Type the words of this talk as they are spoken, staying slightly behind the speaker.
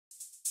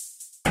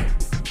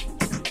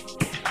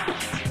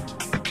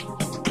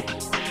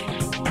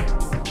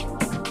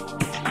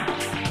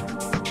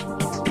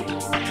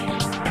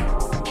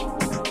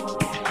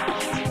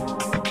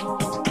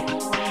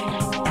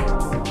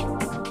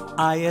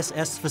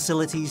ISS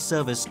Facilities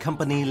Service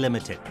Company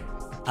Limited,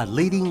 a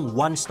leading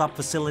one-stop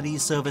facility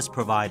service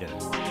provider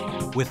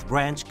with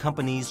branch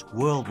companies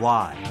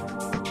worldwide,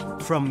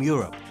 from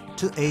Europe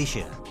to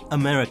Asia,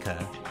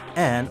 America,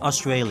 and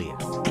Australia.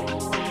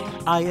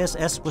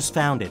 ISS was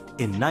founded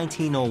in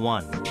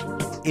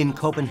 1901 in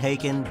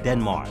Copenhagen,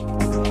 Denmark.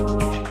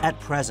 At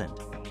present,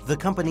 the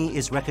company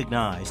is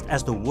recognized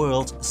as the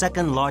world's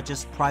second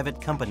largest private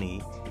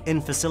company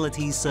in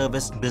facilities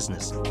service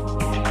business.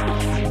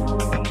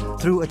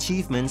 Through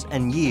achievements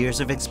and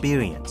years of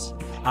experience,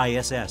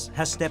 ISS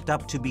has stepped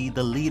up to be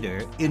the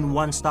leader in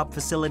one-stop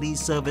facilities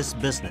service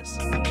business,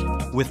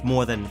 with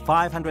more than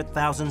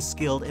 500,000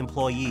 skilled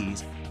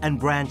employees and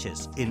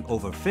branches in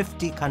over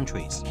 50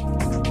 countries.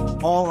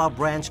 All our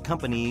branch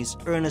companies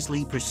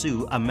earnestly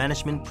pursue a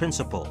management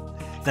principle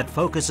that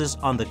focuses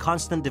on the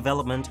constant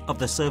development of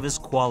the service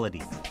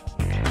quality.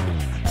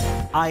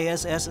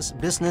 ISS's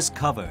business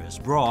covers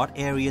broad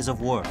areas of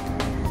work,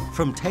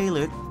 from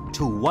tailored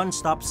to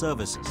one-stop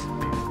services.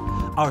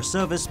 Our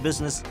service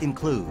business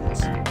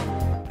includes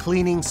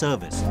cleaning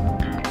service,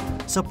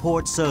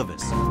 support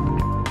service,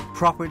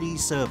 property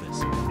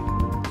service,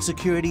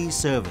 security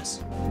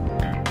service.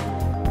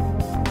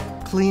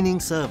 Cleaning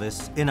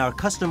service in our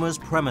customers'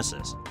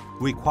 premises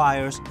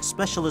requires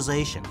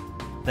specialization,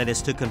 that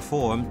is to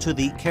conform to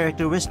the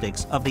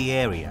characteristics of the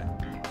area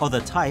or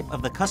the type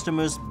of the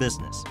customer's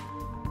business.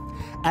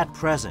 At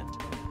present,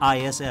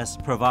 ISS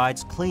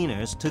provides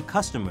cleaners to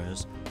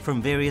customers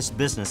from various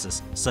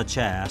businesses such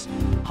as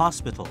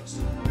hospitals,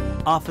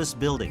 office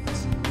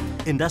buildings,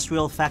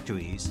 industrial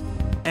factories,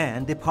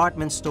 and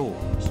department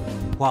stores,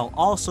 while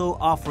also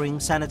offering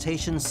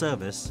sanitation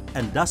service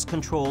and dust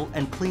control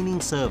and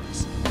cleaning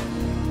service.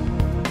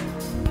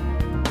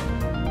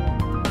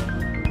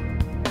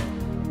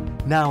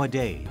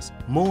 Nowadays,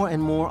 more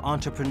and more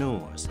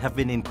entrepreneurs have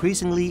been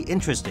increasingly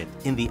interested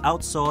in the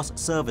outsourced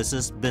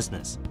services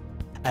business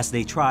as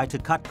they try to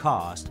cut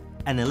costs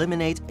and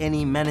eliminate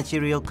any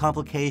managerial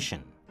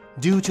complication.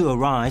 Due to a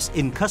rise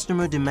in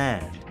customer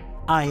demand,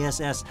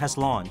 ISS has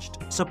launched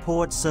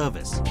Support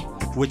Service,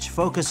 which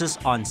focuses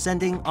on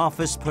sending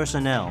office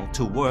personnel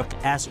to work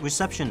as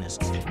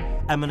receptionists,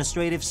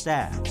 administrative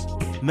staffs,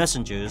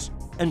 messengers,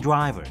 and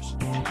drivers.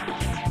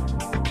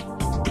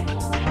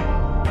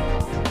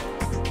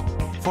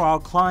 For our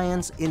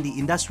clients in the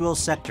industrial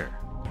sector,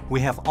 we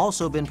have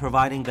also been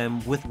providing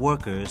them with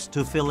workers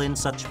to fill in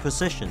such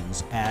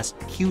positions as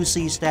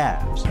QC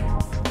staffs,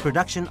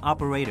 production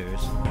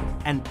operators,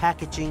 and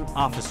packaging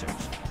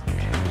officers.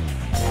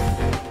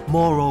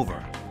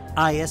 Moreover,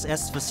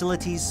 ISS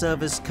Facilities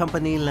Service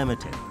Company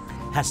Limited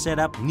has set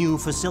up new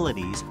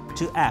facilities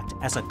to act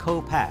as a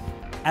co-pack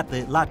at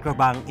the Lat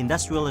Krabang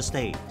Industrial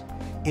Estate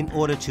in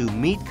order to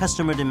meet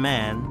customer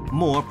demand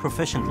more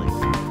proficiently.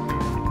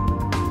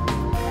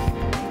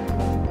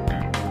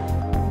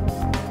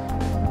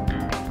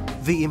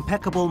 The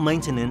impeccable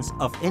maintenance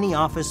of any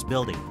office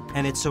building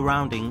and its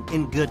surrounding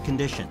in good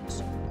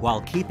conditions,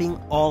 while keeping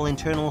all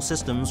internal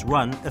systems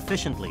run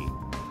efficiently,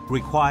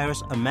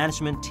 requires a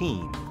management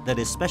team that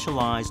is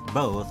specialized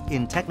both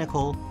in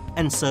technical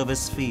and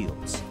service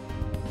fields.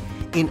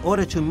 In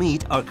order to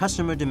meet our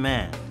customer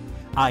demand,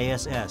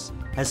 ISS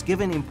has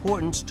given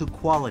importance to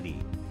quality,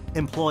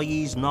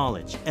 employees'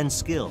 knowledge and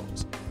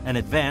skills, and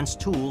advanced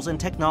tools and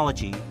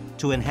technology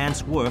to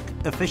enhance work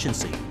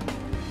efficiency.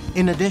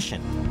 In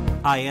addition,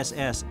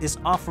 ISS is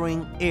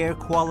offering air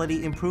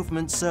quality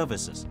improvement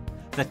services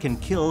that can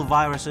kill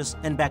viruses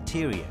and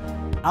bacteria,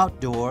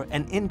 outdoor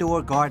and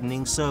indoor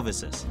gardening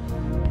services,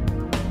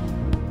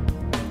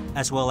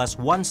 as well as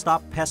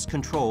one-stop pest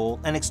control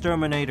and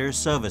exterminator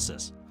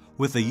services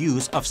with the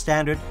use of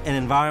standard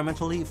and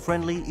environmentally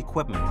friendly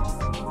equipment.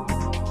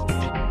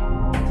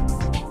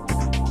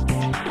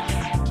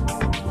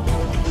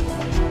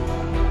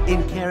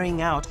 In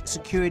carrying out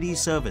security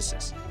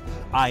services,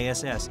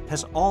 ISS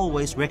has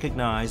always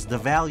recognized the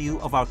value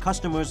of our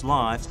customers'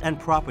 lives and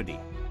property.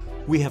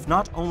 We have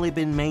not only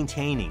been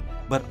maintaining,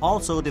 but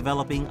also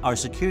developing our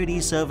security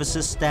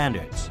services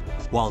standards,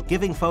 while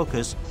giving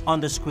focus on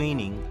the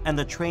screening and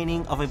the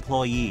training of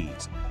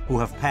employees who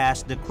have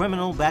passed the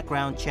criminal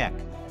background check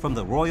from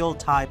the Royal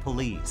Thai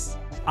Police.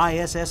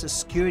 ISS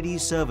security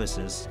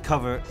services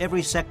cover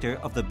every sector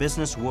of the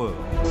business world,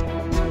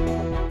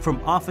 from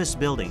office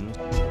buildings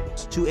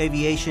to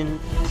aviation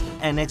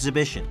and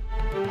exhibition,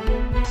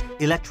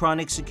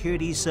 electronic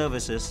security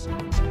services,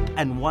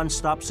 and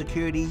one-stop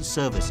security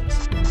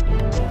services.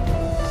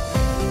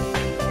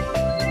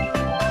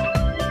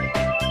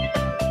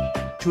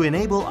 To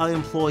enable our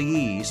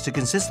employees to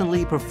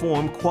consistently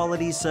perform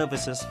quality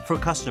services for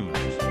customers,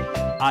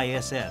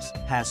 ISS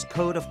has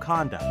code of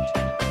conduct,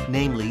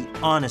 namely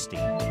honesty,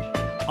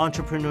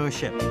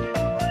 entrepreneurship,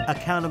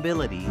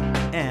 accountability,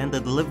 and the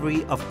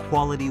delivery of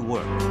quality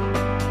work.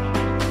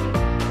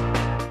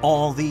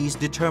 All these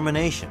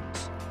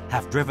determinations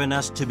have driven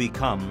us to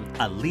become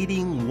a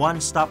leading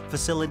one-stop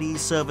facility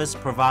service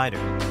provider,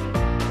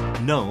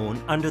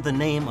 known under the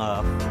name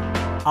of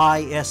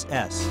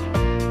ISS.